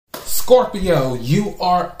Scorpio, you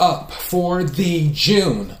are up for the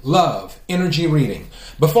June Love Energy Reading.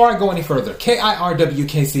 Before I go any further,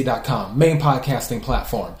 KIRWKC.com, main podcasting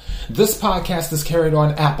platform. This podcast is carried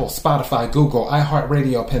on Apple, Spotify, Google,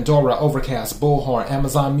 iHeartRadio, Pandora, Overcast, Bullhorn,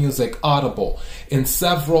 Amazon Music, Audible, and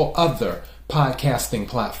several other podcasting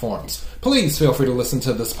platforms. Please feel free to listen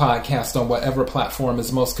to this podcast on whatever platform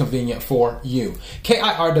is most convenient for you.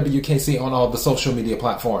 KIRWKC on all the social media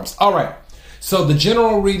platforms. All right. So the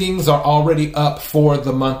general readings are already up for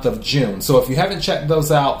the month of June. So if you haven't checked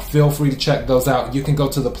those out, feel free to check those out. You can go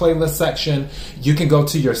to the playlist section, you can go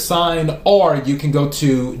to your sign, or you can go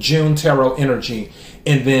to June Tarot Energy,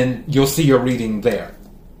 and then you'll see your reading there.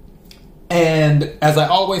 And as I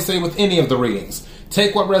always say with any of the readings,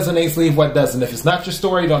 take what resonates, leave what doesn't. If it's not your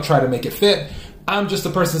story, don't try to make it fit. I'm just a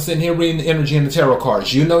person sitting here reading the energy and the tarot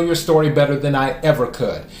cards. You know your story better than I ever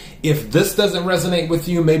could. If this doesn't resonate with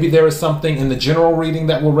you, maybe there is something in the general reading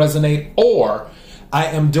that will resonate, or I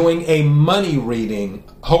am doing a money reading,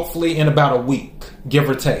 hopefully in about a week, give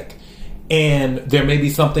or take. And there may be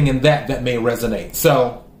something in that may resonate.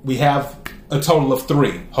 So we have a total of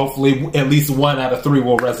 3. Hopefully at least 1 out of 3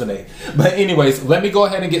 will resonate. But anyways, let me go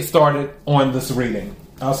ahead and get started on this reading.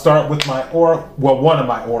 I'll start with my one of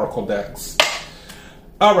my oracle decks.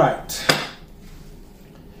 All right.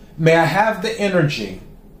 May I have the energy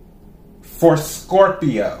for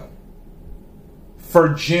Scorpio for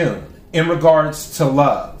June in regards to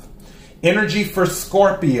love? Energy for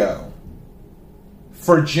Scorpio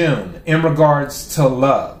for June in regards to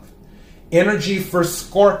love. Energy for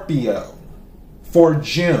Scorpio for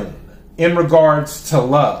June in regards to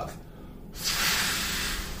love.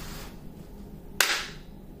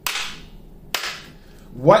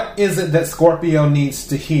 What is it that Scorpio needs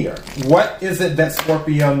to hear? What is it that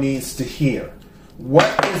Scorpio needs to hear?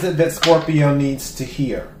 What is it that Scorpio needs to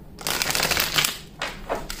hear?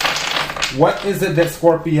 What is it that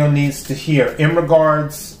Scorpio needs to hear in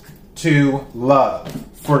regards to love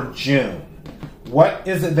for June? What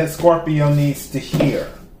is it that Scorpio needs to hear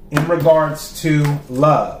in regards to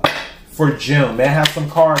love for June? May I have some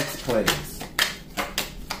cards, please?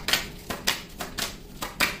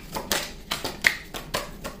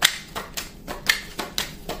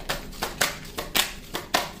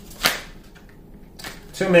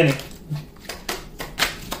 Too many.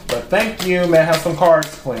 But thank you. May I have some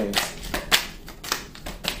cards, please?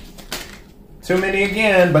 Too many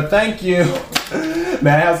again, but thank you.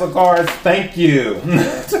 May I have some cards? Thank you.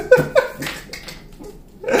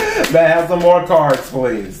 May I have some more cards,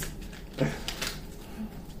 please?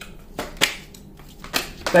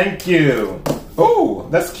 Thank you. Ooh,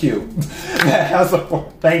 that's cute. May I have some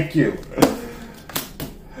more? Thank you.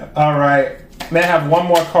 All right. May I have one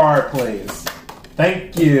more card, please?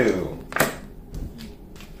 Thank you.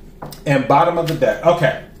 And bottom of the deck.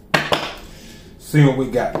 Okay. See what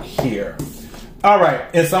we got here. All right.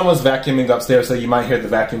 And someone's vacuuming upstairs, so you might hear the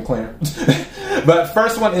vacuum cleaner. But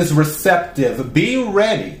first one is receptive. Be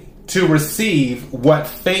ready to receive what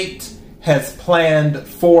fate has planned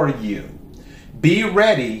for you. Be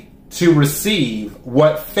ready to receive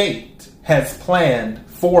what fate has planned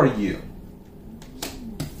for you.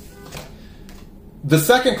 The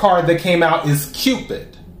second card that came out is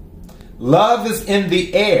Cupid. Love is in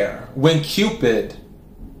the air when Cupid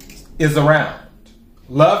is around.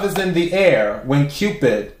 Love is in the air when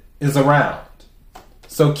Cupid is around.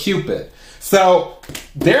 So Cupid. So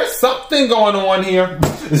there's something going on here.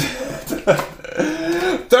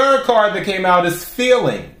 Third card that came out is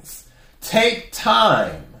feelings. Take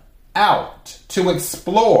time out to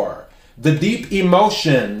explore the deep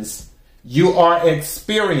emotions you are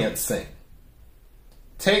experiencing.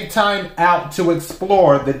 Take time out to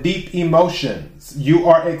explore the deep emotions you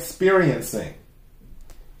are experiencing.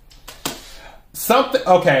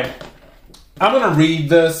 Okay, I'm going to read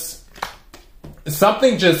this.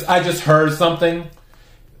 I just heard something.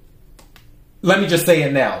 Let me just say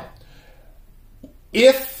it now.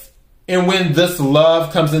 If and when this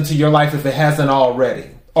love comes into your life, if it hasn't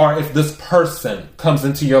already, or if this person comes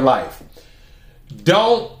into your life,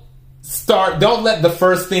 don't let the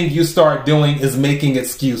first thing you start doing is making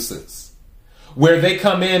excuses. Where they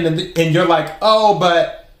come in and you're like, oh,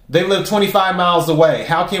 but they live 25 miles away.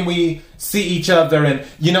 How can we see each other? And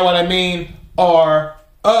you know what I mean? Or,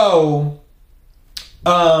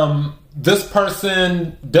 this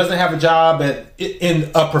person doesn't have a job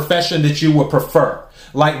in a profession that you would prefer.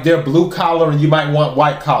 Like they're blue collar and you might want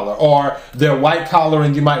white collar. Or they're white collar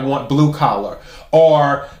and you might want blue collar.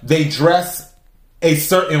 Or they dress a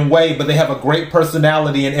certain way, but they have a great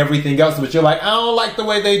personality and everything else. But you're like, I don't like the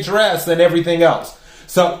way they dress and everything else.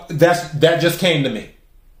 So that just came to me.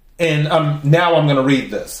 And now I'm going to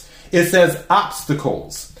read this. It says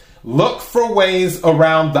obstacles. Look for ways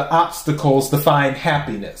around the obstacles to find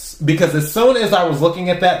happiness. Because as soon as I was looking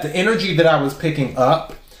at that, the energy that I was picking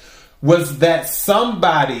up was that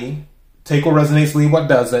somebody, take what resonates, leave what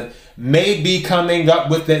doesn't, may be coming up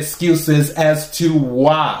with excuses as to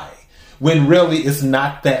why, when really it's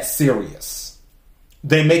not that serious.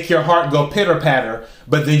 They make your heart go pitter-patter,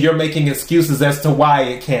 but then you're making excuses as to why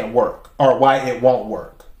it can't work or why it won't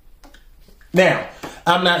work. Now,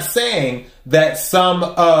 I'm not saying that some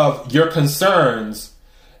of your concerns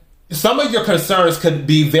could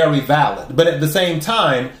be very valid, but at the same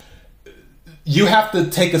time, you have to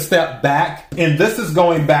take a step back, and this is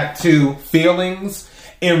going back to feelings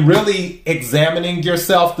and really examining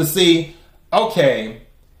yourself to see, okay,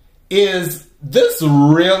 is this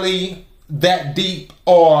really that deep,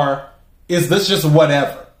 or is this just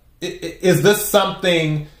whatever? Is this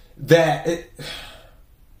something that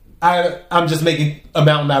I'm just making a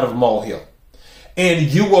mountain out of a molehill? And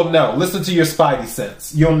you will know. Listen to your spidey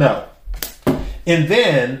sense. You'll know. And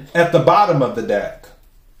then at the bottom of the deck,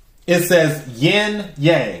 it says yin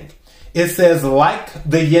yang. It says like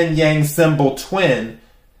the yin yang symbol twin,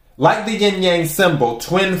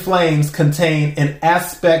 twin flames contain an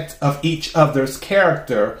aspect of each other's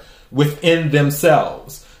character within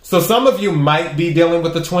themselves. So some of you might be dealing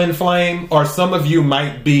with the twin flame, or some of you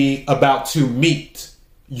might be about to meet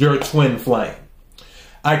your twin flame.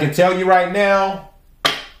 I can tell you right now,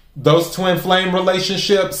 those twin flame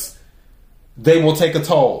relationships, they will take a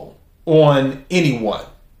toll on anyone.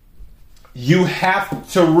 You have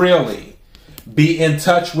to really be in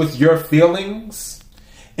touch with your feelings,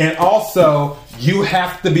 and also you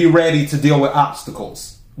have to be ready to deal with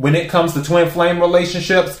obstacles. When it comes to twin flame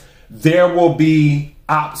relationships, there will be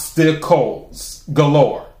obstacles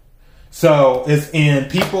galore. So it's in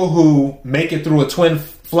people who make it through a twin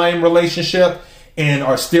flame relationship and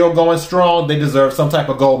are still going strong, they deserve some type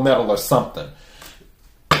of gold medal or something,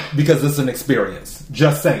 because it's an experience.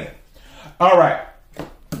 Just saying. All right.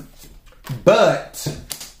 But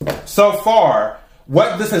so far,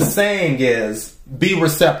 what this is saying is be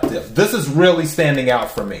receptive. This is really standing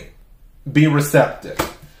out for me. Be receptive.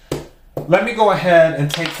 Let me go ahead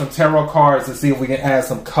and take some tarot cards and see if we can add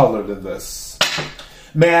some color to this.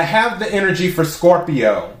 May I have the energy for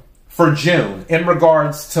Scorpio for June in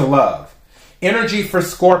regards to love? Energy for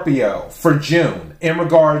Scorpio for June in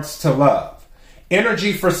regards to love.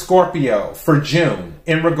 Energy for Scorpio for June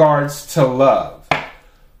in regards to love.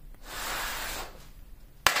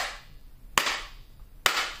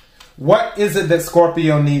 What is it that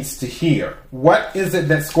Scorpio needs to hear? What is it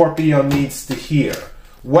that Scorpio needs to hear?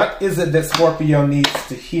 What is it that Scorpio needs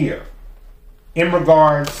to hear in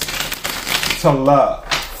regards to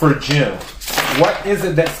love for June? What is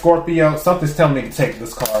it that Scorpio... Something's telling me to take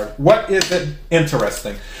this card. What is it...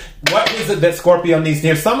 Interesting. What is it that Scorpio needs to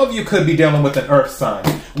hear? Some of you could be dealing with an earth sign.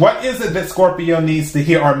 What is it that Scorpio needs to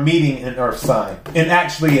hear or meeting an earth sign? And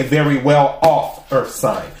actually a very well off earth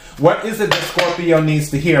sign. What is it that Scorpio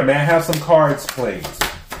needs to hear? May I have some cards, please?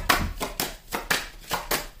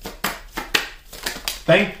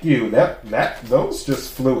 Thank you. Those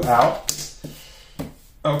just flew out.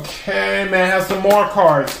 Okay, may I have some more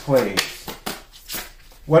cards, please?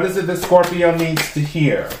 What is it that Scorpio needs to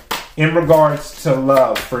hear in regards to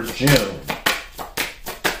love for June?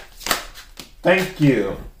 Thank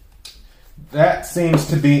you. That seems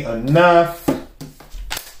to be enough.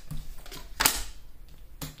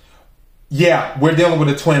 Yeah, we're dealing with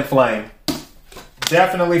a twin flame.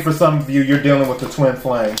 Definitely for some of you, you're dealing with the twin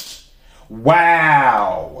flame.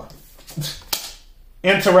 Wow.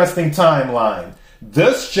 Interesting timeline.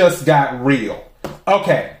 This just got real.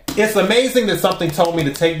 Okay, it's amazing that something told me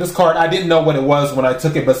to take this card. I didn't know what it was when I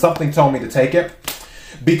took it, but something told me to take it.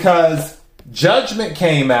 Because Judgment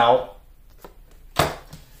came out,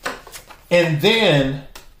 and then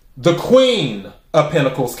the Queen of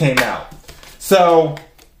Pentacles came out. So...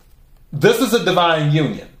 this is a divine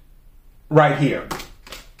union right here.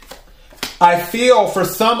 I feel for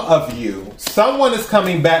some of you, someone is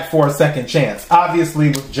coming back for a second chance, obviously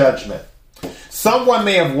with Judgment. Someone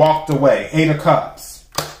may have walked away, 8 of Cups.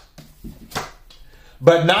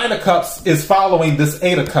 But 9 of Cups is following this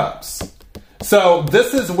 8 of Cups. So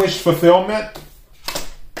this is wish fulfillment.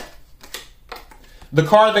 The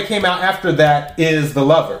card that came out after that is the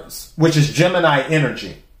Lovers, which is Gemini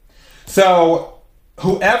energy. So...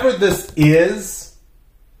 whoever this is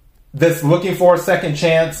that's looking for a second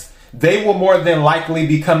chance, they will more than likely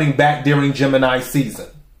be coming back during Gemini season,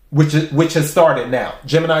 which has started now.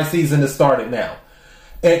 Gemini season has started now.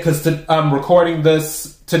 Because I'm recording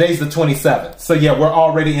this, today's the 27th. So yeah, we're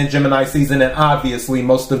already in Gemini season, and obviously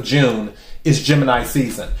most of June is Gemini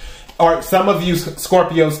season. or some of you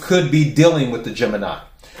Scorpios could be dealing with the Gemini.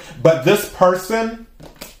 But this person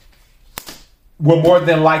will more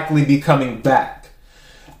than likely be coming back.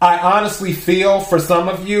 I honestly feel for some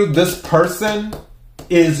of you, this person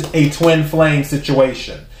is a twin flame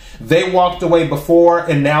situation. They walked away before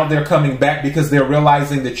and now they're coming back because they're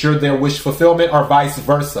realizing that you're their wish fulfillment, or vice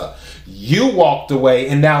versa. You walked away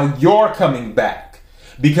and now you're coming back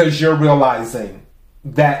because you're realizing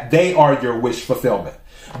that they are your wish fulfillment.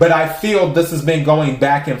 But I feel this has been going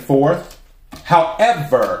back and forth.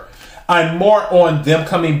 However, I'm more on them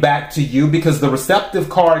coming back to you because the Receptive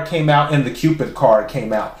card came out and the Cupid card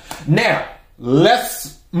came out. Now,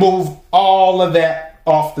 let's move all of that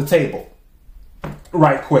off the table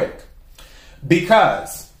right quick.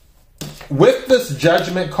 Because with this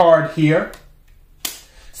Judgment card here,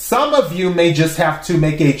 some of you may just have to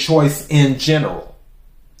make a choice in general,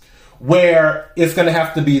 where it's going to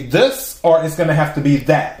have to be this or it's going to have to be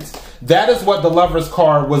that. That is what the Lover's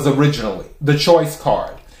card was originally, the choice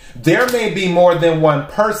card. There may be more than one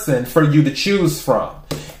person for you to choose from.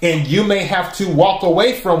 And you may have to walk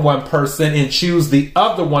away from one person and choose the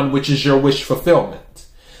other one, which is your wish fulfillment.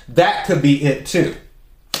 That could be it too.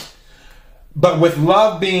 But with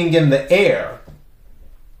love being in the air,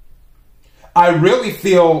 I really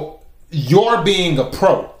feel you're being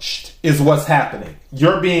approached is what's happening.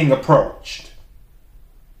 You're being approached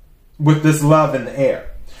with this love in the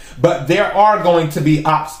air. But there are going to be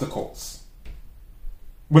obstacles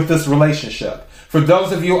with this relationship. For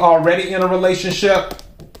those of you already in a relationship,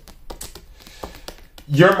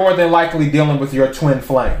 you're more than likely dealing with your twin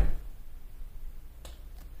flame.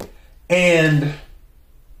 And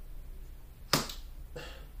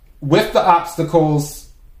with the obstacles,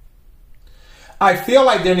 I feel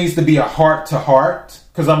like there needs to be a heart-to-heart,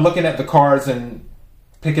 because I'm looking at the cards and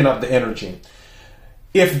picking up the energy.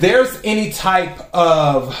 If there's any type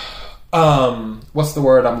of, what's the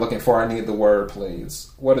word I'm looking for? I need the word,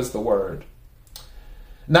 please. What is the word?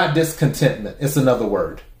 Not discontentment. It's another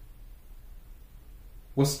word.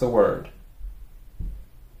 What's the word?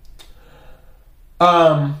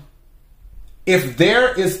 If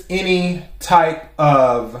there is any type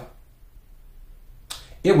of,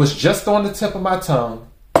 it was just on the tip of my tongue,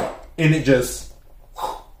 and it just,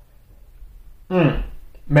 may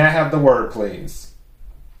I have the word, please?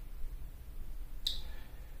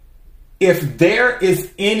 If there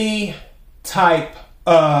is any type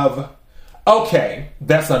of, okay,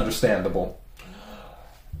 that's understandable.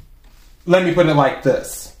 Let me put it like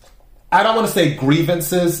this. I don't want to say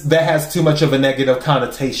grievances. That has too much of a negative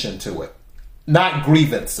connotation to it. Not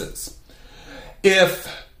grievances. If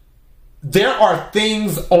there are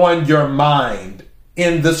things on your mind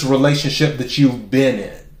in this relationship that you've been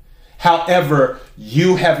in, however,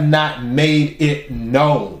 you have not made it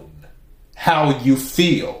known how you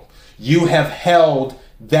feel. You have held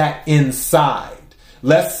that inside.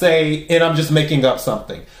 Let's say, and I'm just making up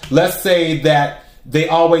something. Let's say that they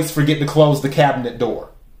always forget to close the cabinet door.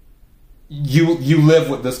 You live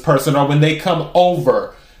with this person, or when they come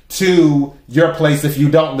over to your place, if you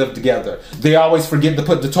don't live together, they always forget to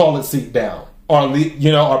put the toilet seat down, or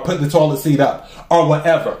or put the toilet seat up, or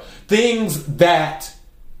whatever. Things that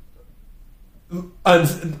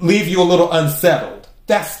leave you a little unsettled.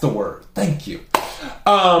 That's the word. Thank you.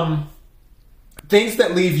 Things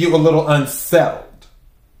that leave you a little unsettled.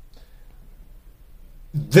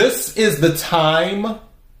 This is the time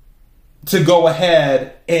to go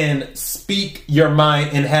ahead and speak your mind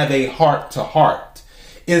and have a heart-to-heart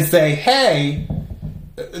and say, hey,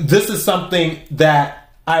 this is something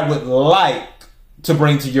that I would like to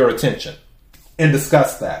bring to your attention, and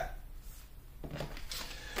discuss that.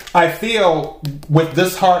 I feel with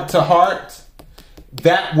this heart-to-heart,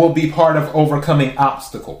 that will be part of overcoming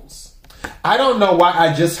obstacles. I don't know why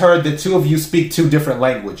I just heard that two of you speak two different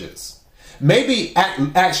languages. Maybe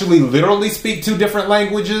actually literally speak two different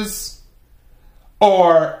languages,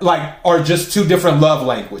 or just two different love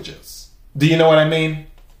languages. Do you know what I mean?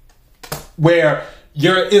 Where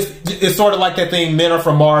it's sort of like that thing, men are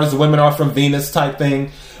from Mars, women are from Venus type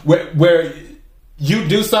thing, where you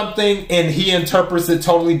do something and he interprets it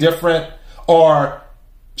totally different, or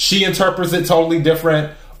she interprets it totally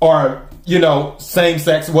different, or, same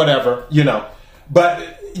sex, whatever,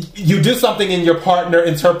 but you do something and your partner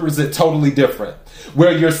interprets it totally different,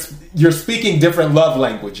 where you're speaking different love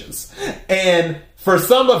languages. And for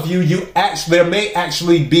some of you, there may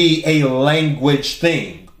actually be a language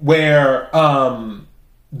thing where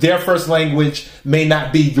their first language may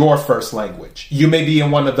not be your first language. You may be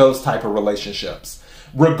in one of those type of relationships.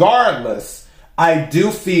 Regardless, I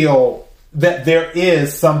do feel that there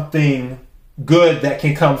is something good that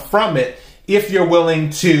can come from it if you're willing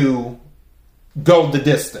to go the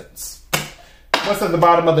distance. What's at the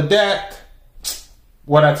bottom of the deck?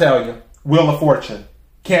 What I tell you, Wheel of Fortune.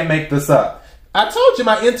 Can't make this up. I told you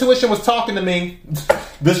my intuition was talking to me.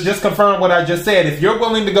 This just confirmed what I just said. If you're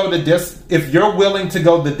willing to go the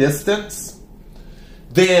distance,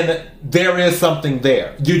 then there is something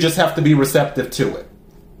there. You just have to be receptive to it,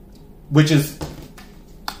 which is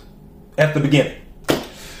at the beginning.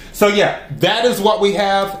 So yeah, that is what we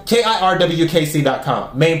have.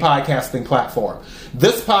 KIRWKC.com, main podcasting platform.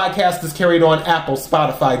 This podcast is carried on Apple,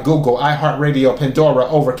 Spotify, Google, iHeartRadio, Pandora,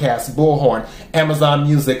 Overcast, Bullhorn, Amazon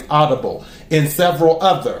Music, Audible, and several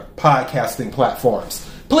other podcasting platforms.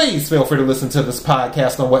 Please feel free to listen to this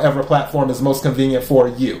podcast on whatever platform is most convenient for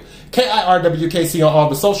you. KIRWKC on all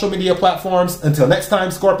the social media platforms. Until next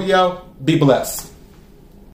time, Scorpio, be blessed.